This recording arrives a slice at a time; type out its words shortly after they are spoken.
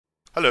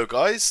Hello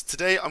guys,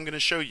 today I'm going to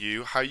show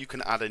you how you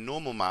can add a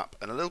normal map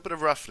and a little bit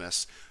of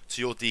roughness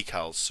to your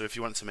decals. So if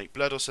you want to make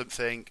blood or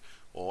something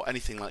or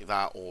anything like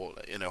that, or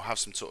have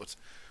some sort of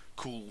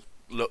cool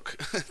look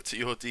to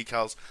your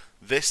decals,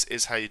 this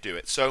is how you do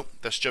it. So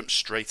let's jump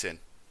straight in.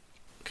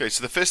 Okay,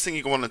 so the first thing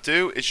you want to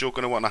do is you're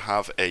going to want to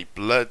have a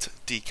blood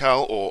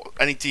decal or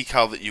any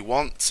decal that you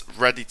want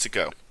ready to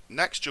go.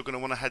 Next, you're going to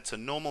want to head to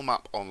Normal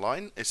Map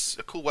Online. It's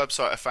a cool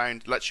website I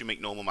found, lets you make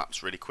normal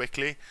maps really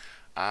quickly.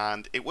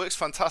 And it works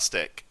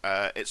fantastic.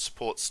 It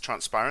supports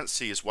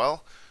transparency as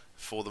well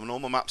for the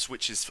normal maps,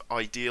 which is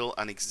ideal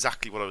and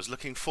exactly what I was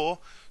looking for.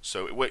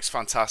 So it works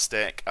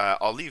fantastic.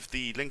 I'll leave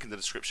the link in the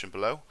description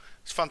below.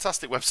 It's a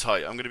fantastic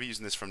website. I'm going to be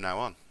using this from now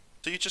on.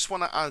 So you just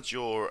want to add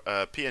your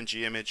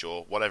PNG image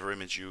or whatever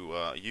image you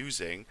are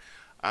using,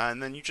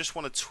 and then you just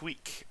want to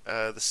tweak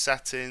the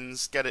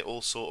settings, get it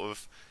all sort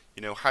of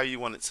how you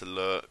want it to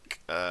look.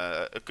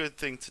 A good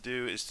thing to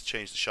do is to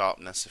change the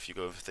sharpness. If you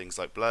go over things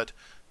like blood,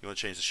 you want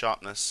to change the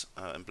sharpness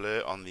and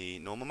blur on the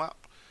normal map.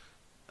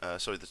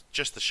 Sorry,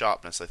 just the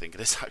sharpness, I think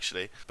it is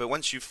actually. But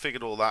once you've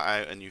figured all that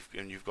out and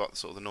you've got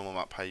sort of the normal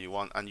map how you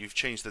want, and you've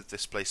changed the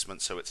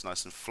displacement so it's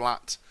nice and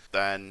flat,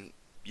 then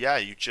yeah,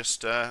 you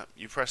just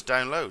you press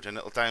download and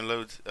it'll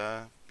download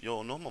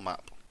your normal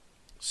map.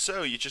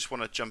 So you just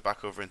want to jump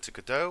back over into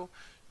Godot.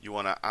 You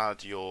want to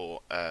add your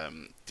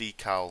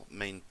decal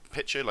main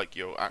picture, like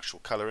your actual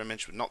color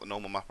image, but not the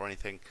normal map or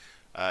anything,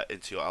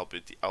 into your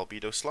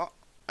albedo slot.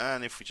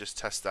 And if we just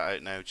test that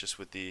out now, just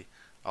with the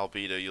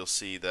albedo, you'll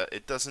see that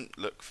it doesn't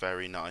look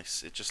very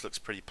nice. It just looks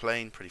pretty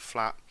plain, pretty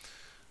flat.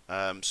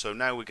 So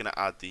now we're going to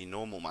add the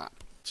normal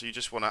map. So you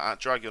just want to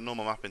drag your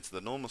normal map into the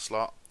normal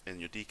slot in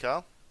your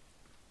decal.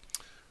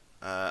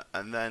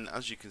 And then,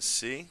 as you can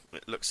see,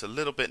 it looks a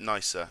little bit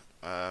nicer,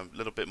 a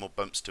little bit more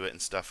bumps to it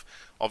and stuff.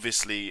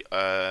 Obviously,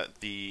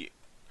 the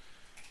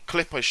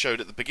clip I showed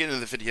at the beginning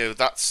of the video,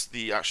 that's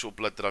the actual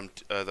blood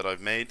that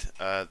I've made.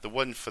 The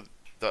one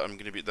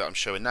that I'm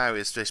showing now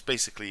is just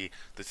basically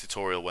the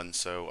tutorial one,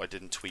 so I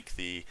didn't tweak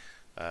the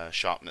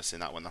sharpness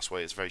in that one. That's why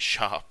it's very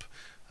sharp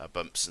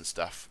bumps and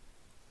stuff.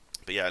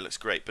 But yeah, it looks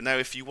great. But now,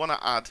 if you want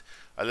to add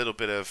a little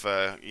bit of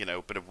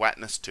bit of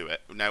wetness to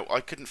it, now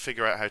I couldn't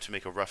figure out how to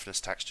make a roughness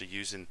texture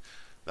using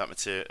that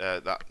material,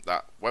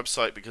 that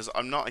website, because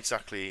I'm not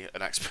exactly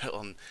an expert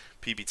on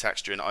PB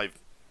texturing. I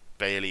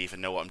barely even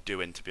know what I'm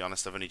doing, to be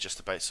honest. I've only just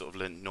about sort of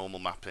learned normal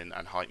mapping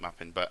and height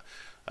mapping, but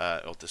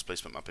or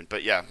displacement mapping.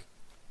 But yeah.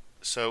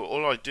 So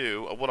all I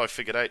do, or what I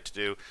figured out to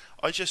do,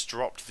 I just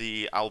dropped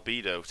the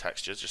albedo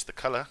texture, just the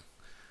color,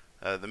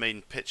 the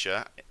main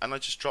picture, and I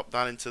just dropped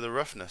that into the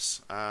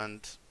roughness,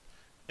 and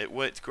it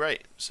worked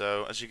great.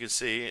 So as you can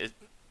see, it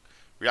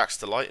reacts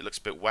to light. It looks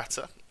a bit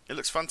wetter. It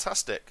looks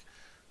fantastic.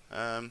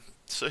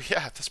 So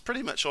yeah, that's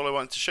pretty much all I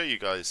wanted to show you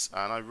guys,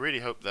 and I really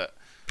hope that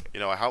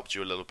I helped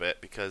you a little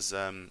bit, because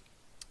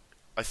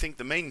I think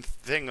the main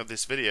thing of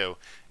this video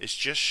is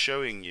just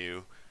showing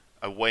you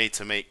a way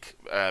to make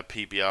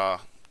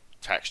PBR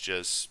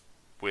textures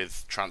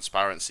with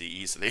transparency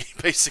easily.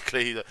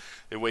 Basically,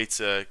 the way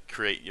to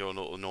create your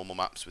normal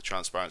maps with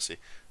transparency.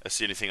 That's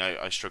the only thing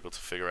I struggle to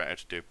figure out how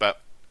to do.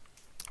 But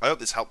I hope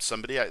this helped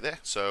somebody out there.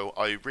 So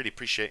I really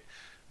appreciate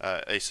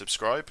a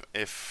subscribe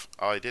if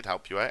I did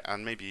help you out,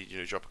 and maybe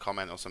drop a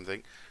comment or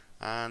something.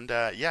 And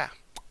yeah,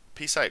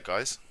 peace out,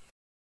 guys.